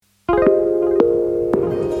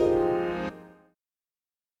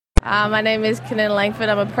My name is Kanin Langford.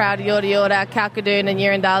 I'm a proud Yorta Yorta, Kalkadoon and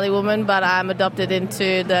Yirrindali woman, but I'm adopted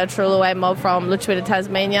into the Trulaway mob from Lutruwita,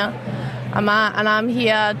 Tasmania. I'm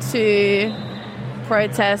here to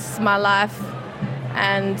protest my life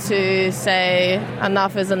and to say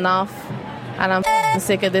enough is enough. And I'm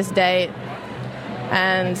sick of this date.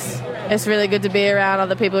 And it's really good to be around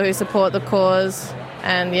other people who support the cause.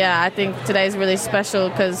 And yeah, I think today's really special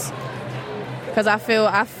because I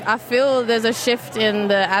feel there's a shift in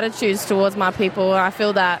the attitudes towards my people. I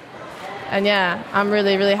feel that. And yeah, I'm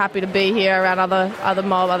really, really happy to be here around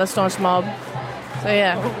other staunch mob. So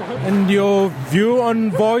yeah. And your view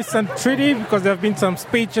on voice and treaty, because there have been some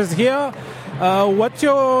speeches here. What's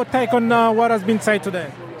your take on what has been said today?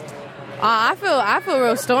 I feel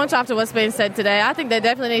real staunch after what's been said today. I think there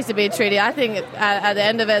definitely needs to be a treaty. I think at the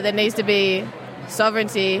end of it, there needs to be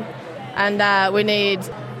sovereignty, and we need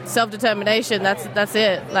self-determination. That's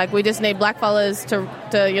it. Like, we just need blackfellas to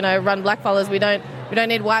run blackfellas. We don't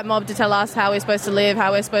need white mob to tell us how we're supposed to live,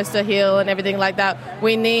 how we're supposed to heal, and everything like that.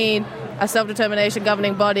 We need a self-determination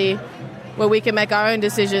governing body where we can make our own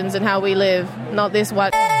decisions and how we live, not this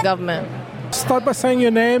white government. Start by saying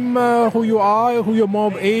your name, who you are, who your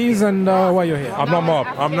mob is, and why you're here. I'm not mob.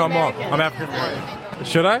 I'm African American.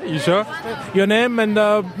 Should I? You sure? Your name and,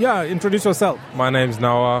 introduce yourself. My name's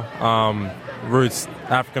Noah. Roots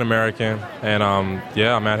African American. And, I'm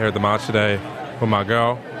out here at the march today with my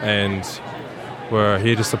girl. And we're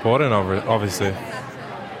here to support it, obviously.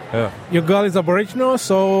 Yeah. Your girl is Aboriginal,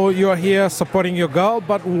 so you're here supporting your girl.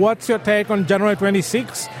 But what's your take on January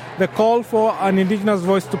 26th, the call for an Indigenous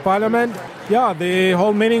voice to Parliament? Yeah, the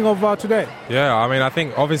whole meaning of today. Yeah, I mean, I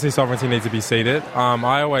think obviously sovereignty needs to be ceded.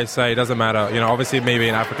 I always say it doesn't matter. Obviously me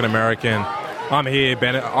being African American, I'm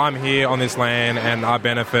here on this land, and I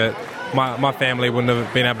benefit. My family wouldn't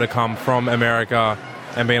have been able to come from America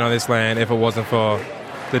and been on this land if it wasn't for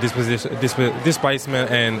the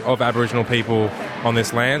displacement and of Aboriginal people on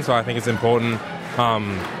this land. So I think it's important,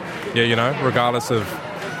 regardless of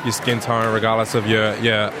your skin tone, regardless of your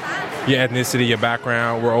ethnicity, your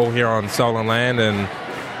background, we're all here on stolen land, and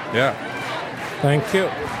yeah. Thank you.